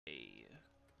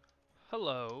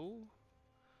Hello,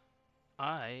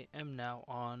 I am now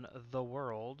on the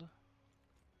world.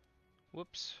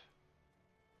 Whoops.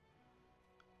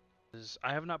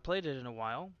 I have not played it in a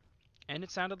while, and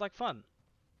it sounded like fun.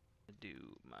 Do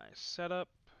my setup.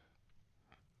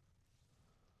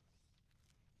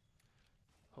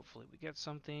 Hopefully we get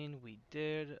something. We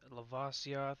did.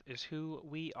 Lavasioth is who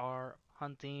we are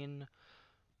hunting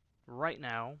right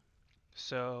now.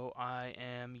 So I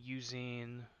am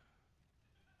using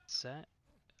set.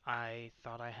 I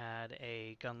thought I had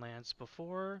a Gunlance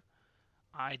before.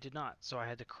 I did not, so I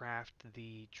had to craft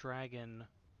the dragon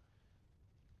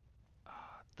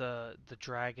the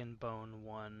dragon bone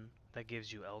one that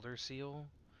gives you elder seal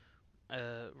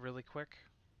really quick.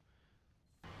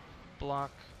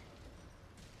 Block.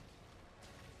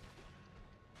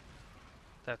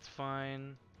 That's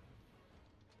fine.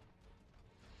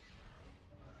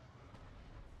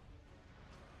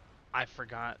 I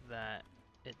forgot that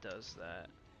it does that.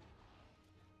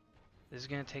 This is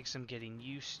gonna take some getting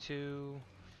used to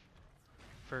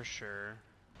for sure.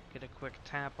 Get a quick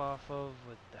tap off of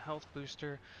with the health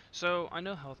booster. So I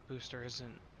know health booster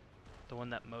isn't the one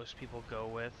that most people go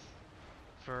with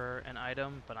for an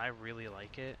item, but I really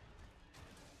like it.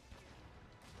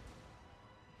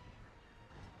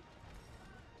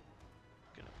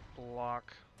 Gonna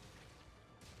block.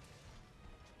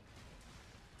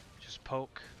 Just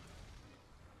poke.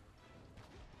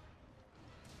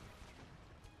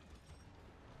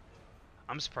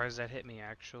 I'm surprised that hit me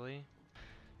actually.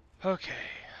 Okay,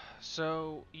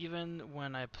 so even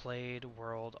when I played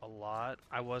World a lot,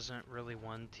 I wasn't really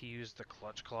one to use the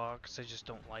clutch claw because I just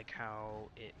don't like how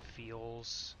it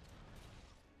feels.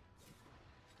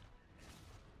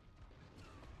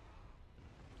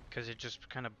 Because it just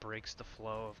kind of breaks the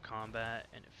flow of combat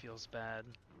and it feels bad.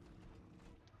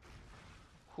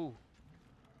 Whew.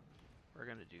 We're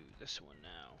gonna do this one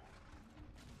now.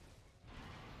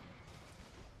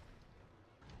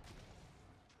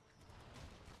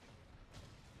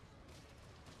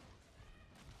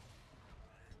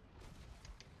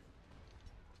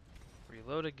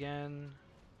 Reload again.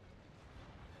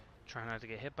 Try not to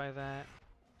get hit by that.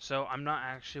 So I'm not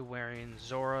actually wearing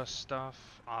Zora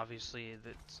stuff. Obviously,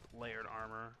 that's layered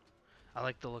armor. I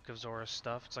like the look of Zora's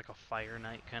stuff. It's like a Fire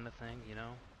Knight kind of thing, you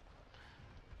know?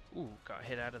 Ooh, got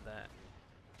hit out of that.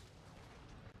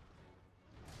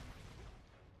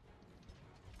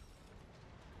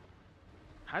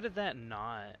 How did that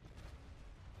not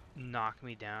knock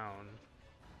me down?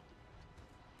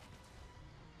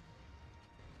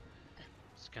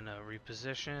 It's gonna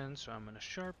reposition, so I'm gonna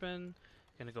sharpen.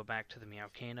 Gonna go back to the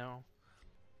Meowcano.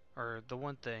 Or the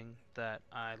one thing that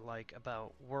I like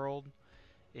about World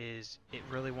is it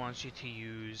really wants you to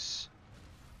use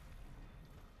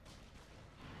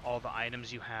all the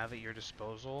items you have at your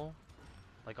disposal,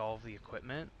 like all of the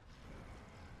equipment.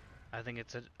 I think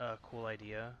it's a cool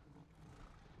idea.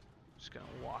 Just gonna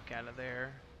walk out of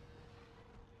there.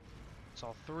 It's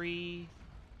all three.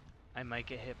 I might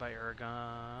get hit by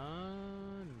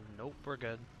Urgon. Nope, we're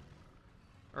good.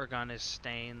 Urgon is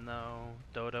staying though.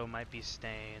 Dodo might be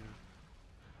staying.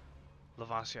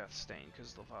 Lavasioth's staying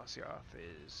because Lavasioth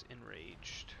is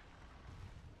enraged.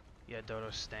 Yeah,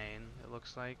 Dodo's staying, it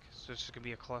looks like. So it's just gonna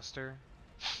be a cluster.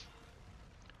 So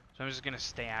I'm just gonna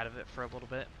stay out of it for a little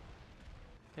bit.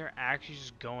 They're actually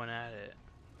just going at it.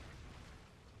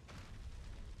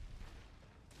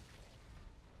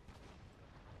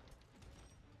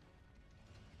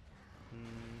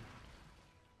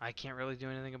 I can't really do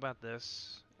anything about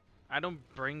this. I don't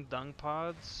bring dung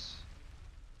pods.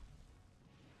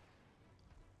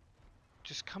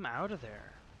 Just come out of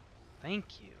there.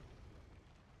 Thank you.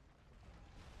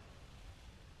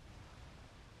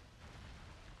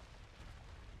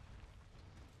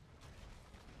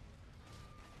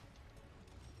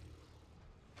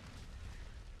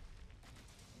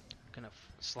 Gonna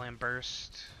slam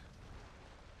burst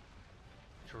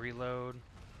to reload.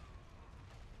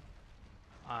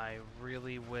 I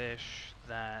really wish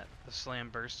that the slam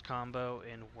burst combo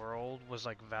in World was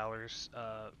like Valor's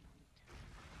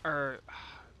or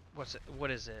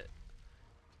what is it?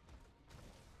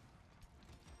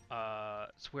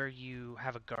 It's where you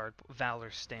have a guard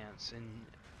Valor stance in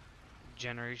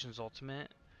Generations Ultimate.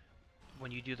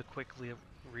 When you do the quickly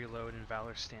reload in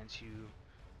Valor stance,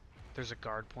 there's a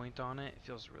guard point on it. It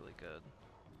feels really good.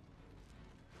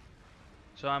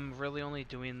 So I'm really only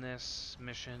doing this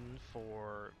mission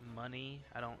for money.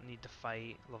 I don't need to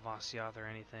fight Lavasioth or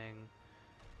anything.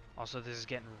 Also, this is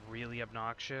getting really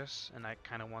obnoxious, and I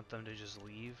kind of want them to just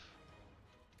leave.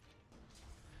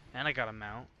 And I got a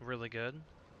mount, really good.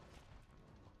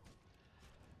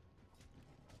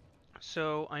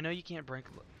 So, I know you can't break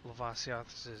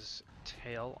Lavasios's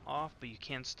tail off, but you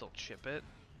can still chip it.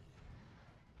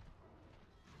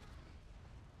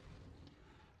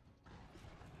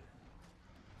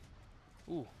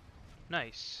 Ooh,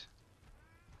 nice.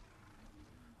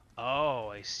 Oh,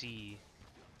 I see.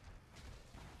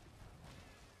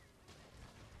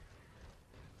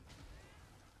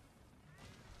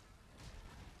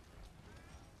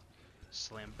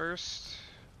 Slam burst.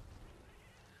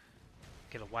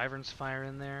 Get a Wyvern's Fire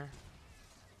in there.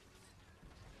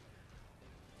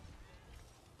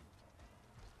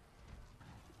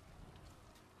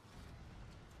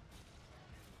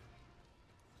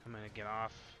 I'm gonna get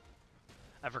off.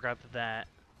 I forgot that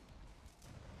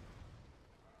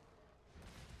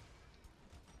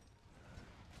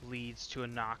leads to a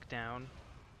knockdown.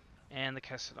 And the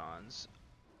Kessidons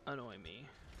annoy me.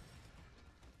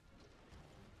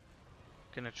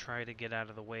 Gonna try to get out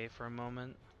of the way for a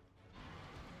moment.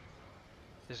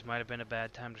 This might have been a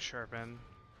bad time to sharpen.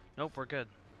 Nope, we're good.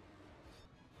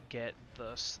 Get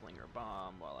the Slinger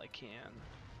Bomb while I can.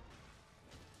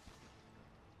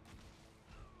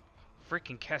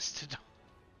 Freaking Kestodon.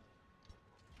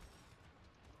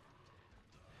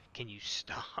 Can you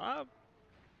stop?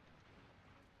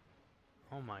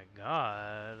 Oh my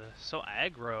god. So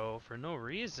aggro for no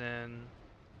reason.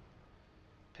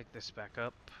 Pick this back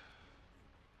up.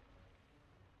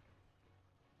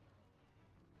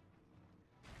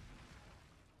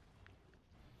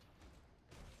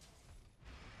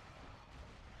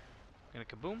 Gonna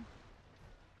kaboom.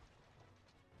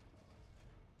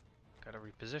 Gotta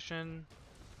reposition.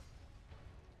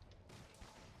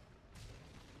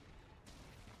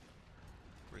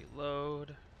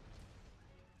 Reload.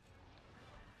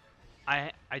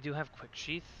 I do have quick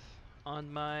sheath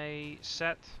on my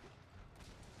set.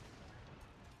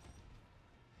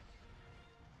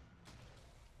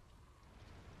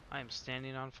 I am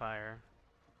standing on fire.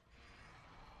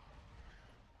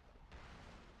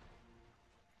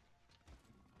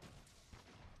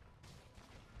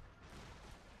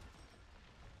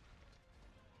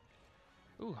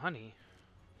 Ooh, honey.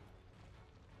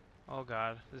 Oh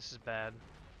god, this is bad.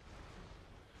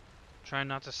 Trying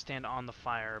not to stand on the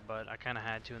fire, but I kind of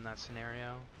had to in that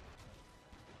scenario.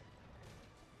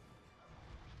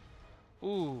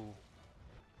 Ooh.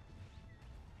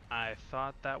 I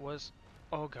thought that was...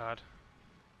 Oh god.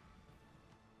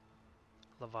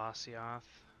 Lavasioth.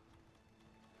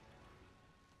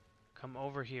 Come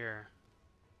over here.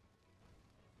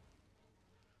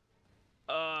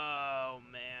 Oh,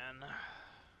 man.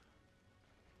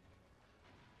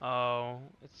 Oh,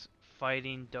 it's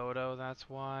fighting Dodo, that's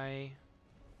why.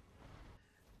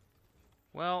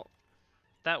 Well,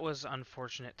 that was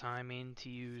unfortunate timing to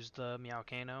use the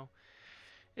Meowcano.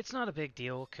 It's not a big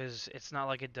deal, because it's not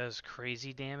like it does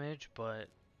crazy damage, but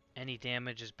any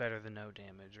damage is better than no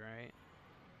damage, right?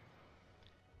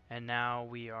 And now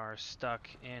we are stuck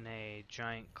in a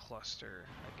giant cluster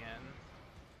again.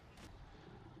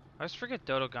 I always forget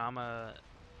Dodogama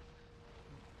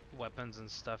weapons and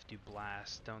stuff do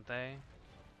blast, don't they?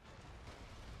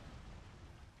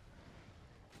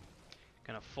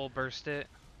 Gonna full burst it.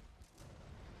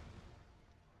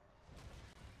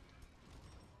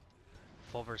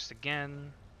 Full burst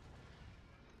again.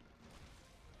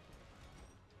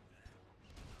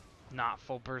 Not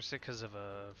full burst it because of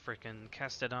a freaking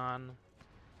Kestodon.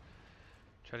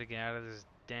 Try to get out of this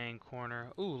dang corner.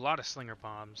 Ooh, a lot of Slinger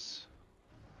Bombs.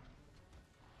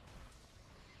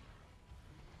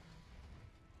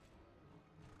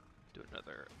 Do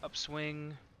another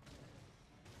upswing.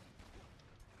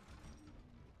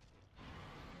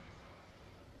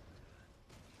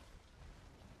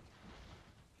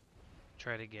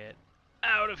 Try to get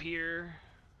out of here.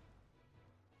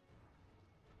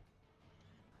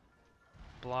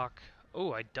 Block.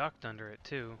 Oh, I ducked under it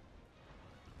too.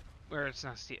 Where it's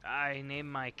not Steve. I named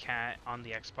my cat on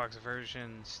the Xbox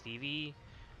version Stevie,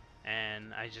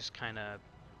 and I just kind of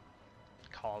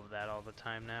call that all the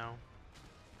time now.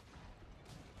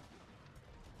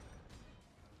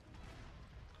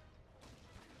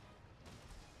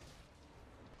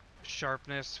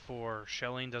 Sharpness for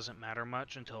shelling doesn't matter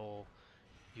much until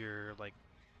you're like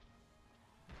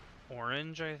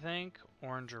orange, I think.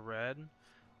 Orange or red.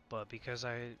 But because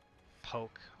I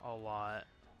poke a lot.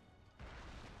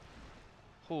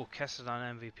 Ooh,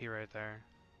 Kestodon MVP right there.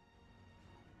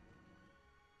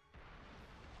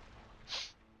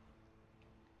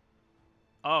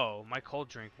 Oh, my cold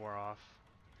drink wore off.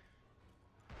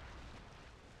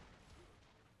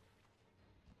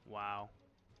 Wow.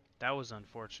 That was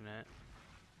unfortunate.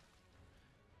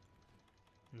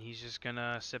 And he's just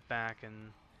gonna sit back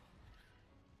and...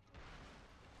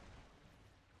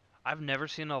 I've never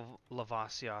seen a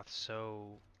Lavasioth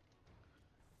so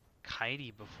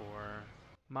kitey before.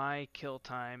 My kill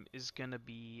time is gonna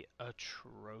be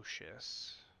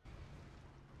atrocious.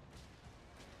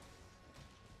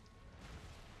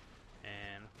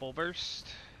 And full burst.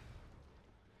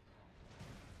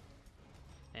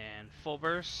 And full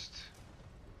burst.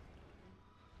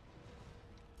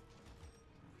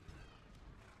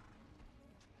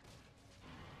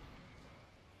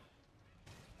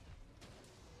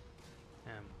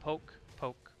 And poke,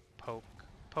 poke, poke,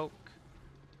 poke.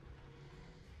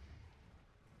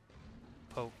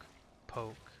 Poke,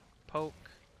 poke,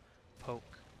 poke,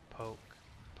 poke, poke,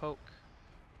 poke.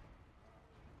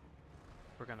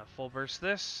 We're gonna full burst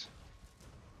this.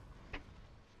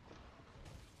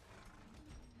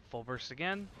 Full burst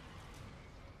again.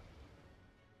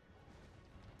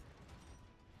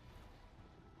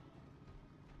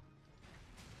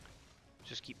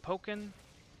 Just keep poking.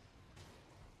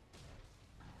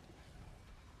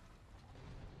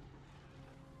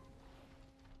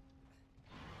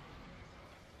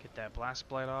 Get that blast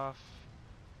blight off.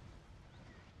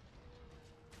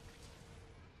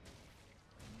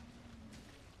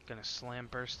 Gonna slam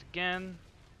burst again.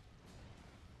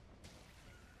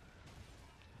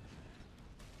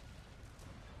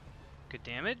 Good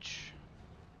damage.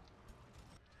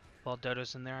 While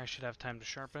Dodo's in there, I should have time to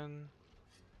sharpen.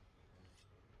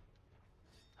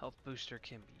 Health booster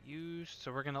can be used,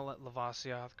 so we're gonna let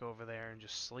Lavasioth go over there and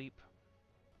just sleep.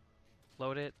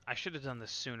 Load it. I should have done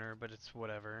this sooner, but it's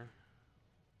whatever.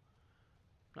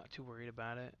 Not too worried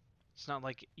about it. It's not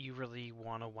like you really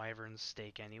want a Wyvern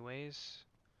stake anyways.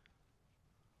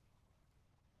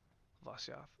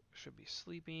 Lavasioth should be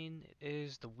sleeping. It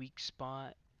is. The weak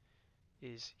spot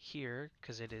is here,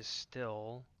 because it is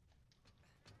still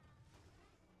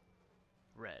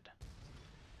red.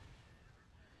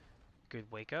 Good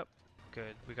wake up.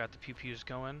 Good. We got the pew-pews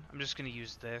going. I'm just going to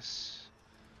use this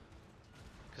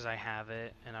because I have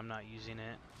it and I'm not using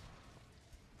it.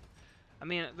 I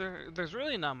mean, there's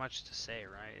really not much to say,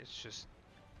 right? It's just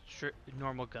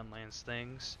normal Gunlance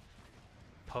things.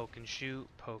 Poke and shoot,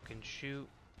 poke and shoot.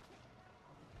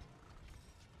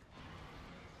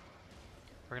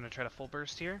 We're going to try to full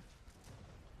burst here.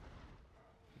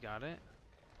 Got it.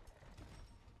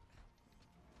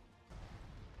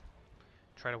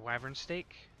 Try to Wyvern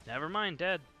stake. Never mind,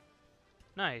 dead.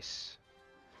 Nice.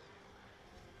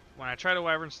 When I try to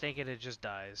Wyvern stake it, it just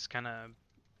dies. Kind of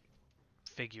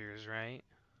figures, right?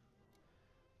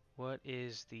 What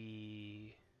is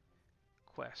the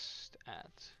quest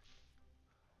at?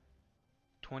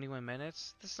 21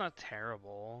 minutes? That's not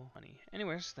terrible, honey.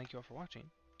 Anyways, thank you all for watching,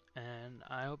 and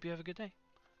I hope you have a good day.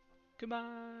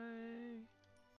 Goodbye!